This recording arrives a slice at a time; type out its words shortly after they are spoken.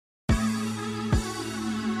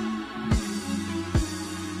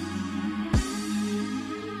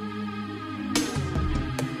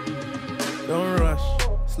Don't rush,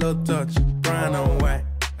 slow touch, brown and white.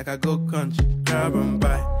 Like I go country, grab and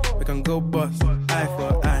buy. We can go bust, eye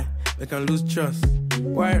for eye. We can lose trust.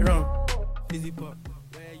 White rum, fizzy pop.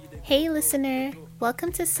 Hey listener,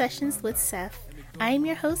 welcome to Sessions with Seth. I am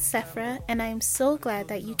your host Sephra, and I am so glad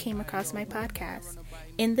that you came across my podcast.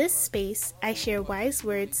 In this space, I share wise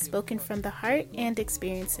words spoken from the heart and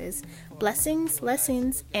experiences. Blessings,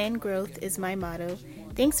 lessons, and growth is my motto.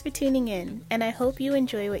 Thanks for tuning in, and I hope you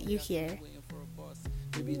enjoy what you hear.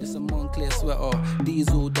 Maybe this a Moncler sweater,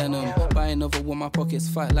 diesel denim. Buy another one, my pockets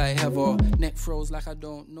fight like heather. Neck froze like I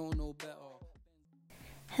don't know no better.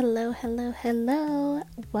 Hello.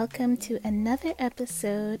 Welcome to another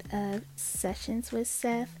episode of Sessions with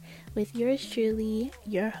Seth with yours truly,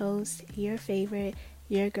 your host, your favorite,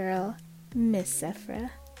 your girl, Miss Sephra.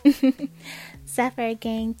 Sapphire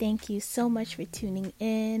Gang, thank you so much for tuning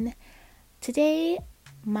in. Today,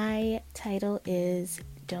 my title is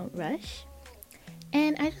Don't Rush.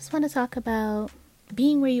 And I just want to talk about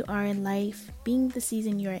being where you are in life, being the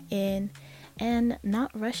season you're in, and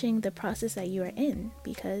not rushing the process that you are in,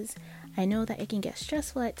 because I know that it can get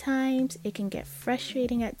stressful at times, it can get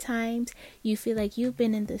frustrating at times. You feel like you've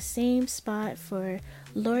been in the same spot for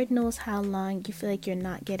Lord knows how long. You feel like you're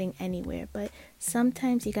not getting anywhere, but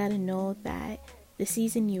sometimes you gotta know that the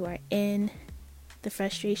season you are in, the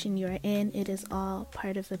frustration you are in, it is all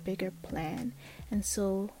part of a bigger plan. And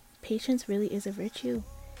so patience really is a virtue.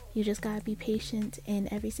 You just gotta be patient in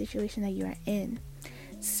every situation that you are in.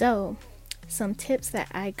 So some tips that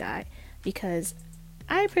I got, because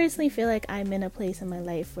I personally feel like I'm in a place in my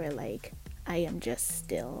life where like I am just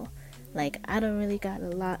still, like I don't really got a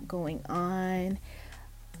lot going on.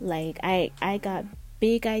 Like I got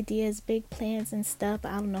big ideas, big plans and stuff,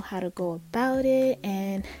 but I don't know how to go about it,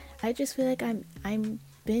 and I just feel like I'm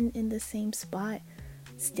been in the same spot,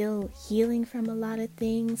 still healing from a lot of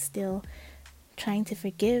things, still trying to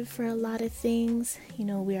forgive for a lot of things. You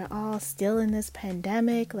know, we are all still in this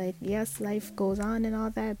pandemic. Like, yes, life goes on and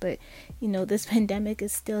all that, but you know, this pandemic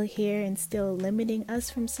is still here and still limiting us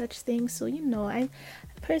from such things. So, you know, I'm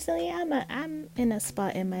in a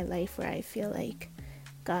spot in my life where I feel like,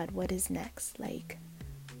 God, what is next? Like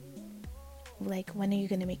when are you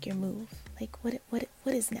gonna make your move? Like, what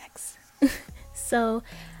is next? So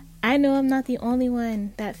I know I'm not the only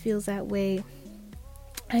one that feels that way.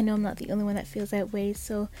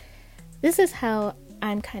 So this is how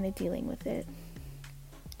I'm kind of dealing with it.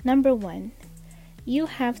 Number one, you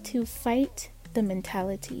have to fight the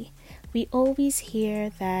mentality. We always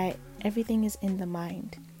hear that everything is in the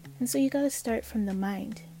mind. And so you got to start from the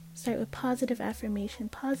mind. Start with positive affirmation,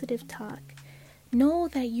 positive talk. Know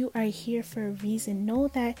that you are here for a reason. Know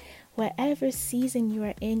that whatever season you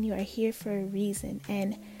are in, you are here for a reason.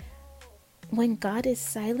 And when God is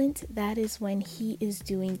silent, that is when He is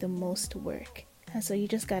doing the most work. And so you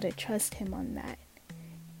just got to trust Him on that.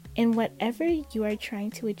 And whatever you are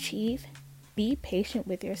trying to achieve, be patient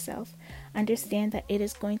with yourself. Understand that it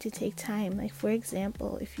is going to take time. Like, for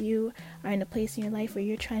example, if you are in a place in your life where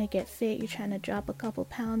you're trying to get fit, you're trying to drop a couple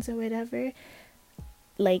pounds or whatever,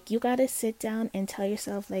 like, you got to sit down and tell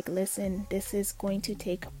yourself, like, listen, this is going to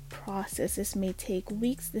take a process. This may take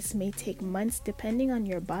weeks. This may take months, depending on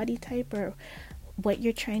your body type or what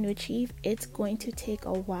you're trying to achieve. It's going to take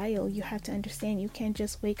a while. You have to understand, you can't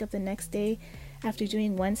just wake up the next day after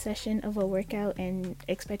doing one session of a workout and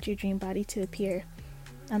expect your dream body to appear.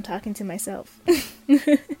 I'm talking to myself.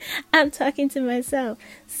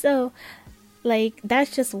 So, like,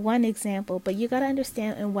 that's just one example, but you gotta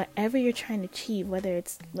understand, in whatever you're trying to achieve, whether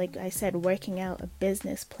it's, like I said, working out, a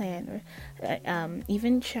business plan, or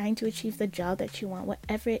even trying to achieve the job that you want,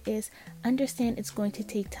 whatever it is, understand it's going to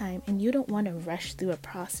take time, and you don't want to rush through a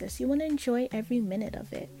process. You want to enjoy every minute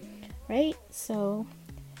of it, right? So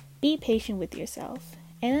be patient with yourself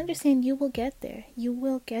and understand you will get there.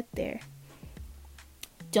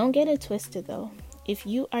 Don't get it twisted though. If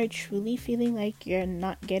you are truly feeling like you're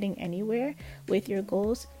not getting anywhere with your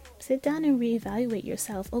goals, sit down and reevaluate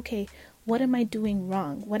yourself. Okay, what am I doing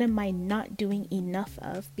wrong? What am I not doing enough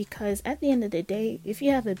of? Because at the end of the day, if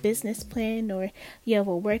you have a business plan or you have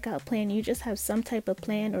a workout plan, you just have some type of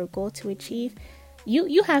plan or goal to achieve,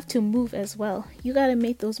 you have to move as well. You got to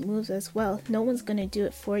make those moves as well. No one's going to do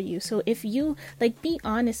it for you. So if you, like, be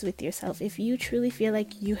honest with yourself. If you truly feel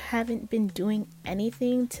like you haven't been doing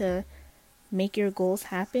anything to make your goals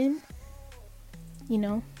happen, you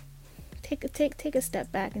know, take a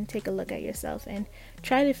step back and take a look at yourself and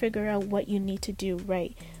try to figure out what you need to do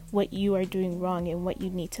right, what you are doing wrong, and what you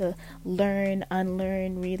need to learn,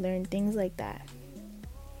 unlearn, relearn, things like that.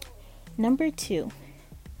 Number 2,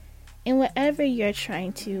 in whatever you're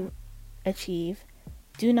trying to achieve,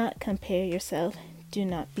 Do not compare yourself. Do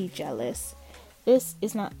not be jealous. This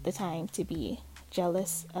is not the time to be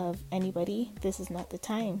jealous of anybody. This is not the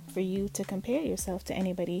time for you to compare yourself to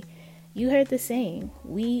anybody. You heard the saying,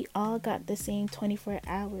 we all got the same 24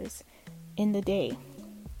 hours in the day.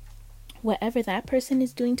 Whatever that person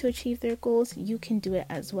is doing to achieve their goals, you can do it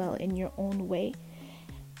as well in your own way.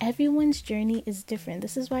 Everyone's journey is different.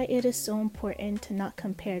 This is why it is so important to not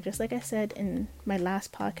compare. Just like I said in my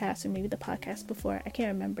last podcast, or maybe the podcast before, I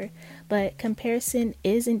can't remember. But comparison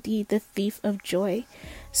is indeed the thief of joy.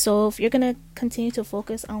 So if you're going to continue to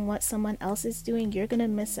focus on what someone else is doing, you're going to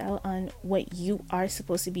miss out on what you are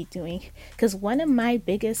supposed to be doing. Because one of my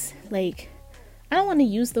biggest, I don't want to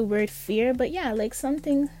use the word fear, but yeah,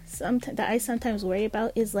 something that I sometimes worry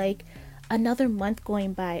about is another month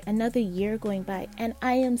going by, another year going by, and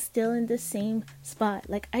I am still in the same spot.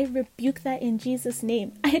 I rebuke that in Jesus'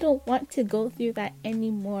 name. I don't want to go through that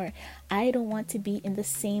anymore. I don't want to be in the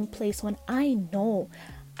same place when I know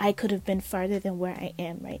I could have been farther than where I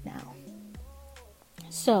am right now.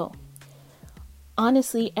 So,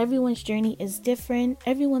 honestly, everyone's journey is different.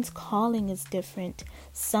 Everyone's calling is different.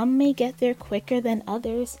 Some may get there quicker than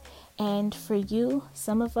others. And for you,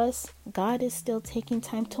 some of us, God is still taking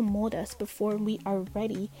time to mold us before we are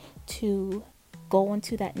ready to go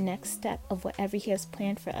into that next step of whatever He has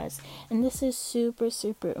planned for us. And this is super,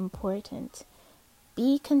 super important.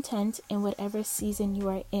 Be content in whatever season you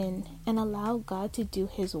are in and allow God to do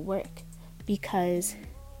His work, because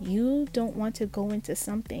you don't want to go into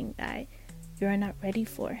something that you're not ready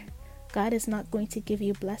for. God is not going to give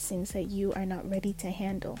you blessings that you are not ready to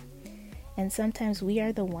handle. And sometimes we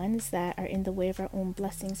are the ones that are in the way of our own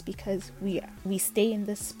blessings because we stay in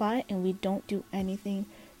this spot and we don't do anything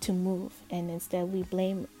to move. And instead we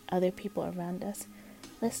blame other people around us.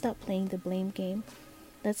 Let's stop playing the blame game.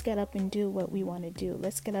 Let's get up and do what we want to do.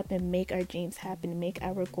 Let's get up and make our dreams happen, make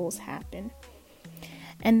our goals happen.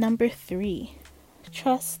 And number 3,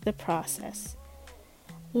 trust the process.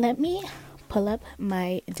 Let me pull up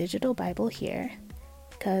my digital Bible here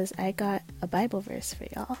because I got a Bible verse for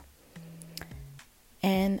y'all.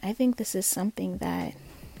 And I think this is something that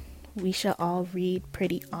we should all read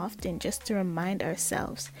pretty often, just to remind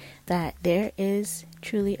ourselves that there is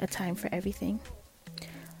truly a time for everything.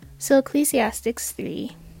 So Ecclesiastes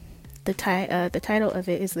 3, the title of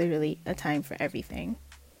it is literally A Time for Everything.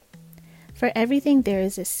 For everything there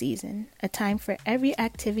is a season, a time for every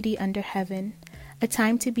activity under heaven, a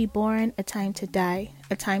time to be born, a time to die,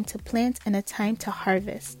 a time to plant and a time to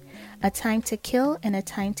harvest, a time to kill and a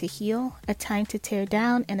time to heal, a time to tear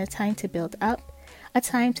down and a time to build up, a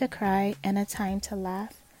time to cry and a time to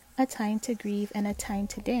laugh, a time to grieve and a time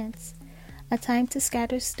to dance, a time to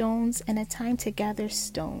scatter stones and a time to gather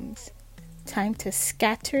stones, time to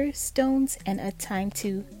scatter stones and a time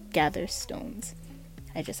to gather stones.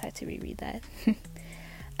 I just had to reread that.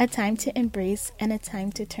 A time to embrace and a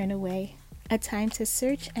time to turn away, a time to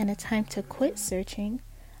search and a time to quit searching,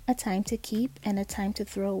 a time to keep and a time to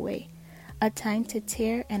throw away, a time to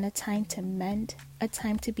tear and a time to mend, a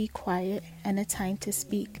time to be quiet and a time to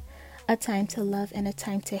speak, a time to love and a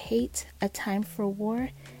time to hate, a time for war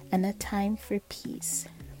and a time for peace.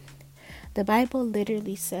 The Bible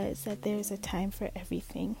literally says that there is a time for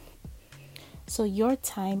everything. So your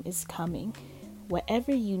time is coming.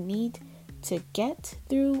 Whatever you need to get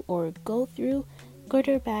through or go through, good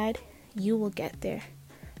or bad, you will get there.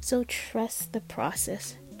 So trust the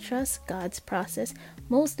process. Trust God's process.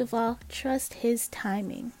 Most of all, trust His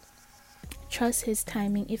timing. Trust His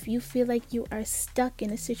timing. If you feel like you are stuck in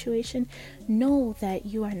a situation, know that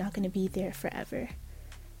you are not going to be there forever.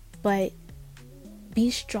 But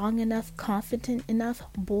be strong enough, confident enough,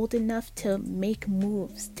 bold enough to make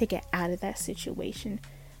moves to get out of that situation,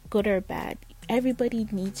 good or bad. Everybody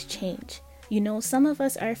needs change. You know, some of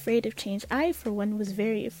us are afraid of change. I, for one, was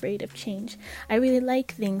very afraid of change. I really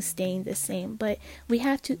like things staying the same, but we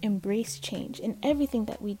have to embrace change in everything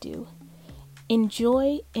that we do.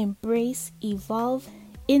 Enjoy, embrace, evolve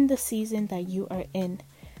in the season that you are in.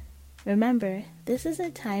 Remember, this is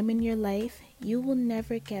a time in your life you will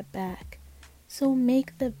never get back. So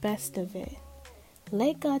make the best of it.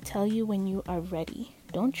 Let God tell you when you are ready.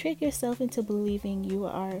 Don't trick yourself into believing you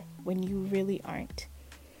are when you really aren't.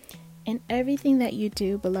 In everything that you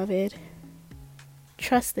do, beloved,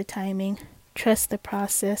 trust the timing, trust the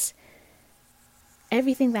process.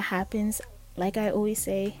 Everything that happens, like I always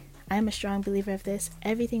say, I'm a strong believer of this.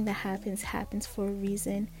 Everything that happens for a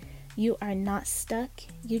reason. You are not stuck.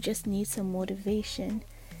 You just need some motivation.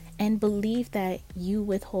 And believe that you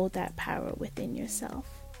withhold that power within yourself.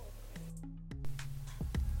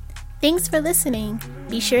 Thanks for listening.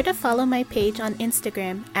 Be sure to follow my page on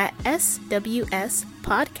Instagram at SWSpodcast_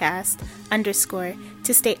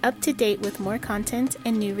 to stay up to date with more content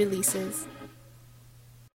and new releases.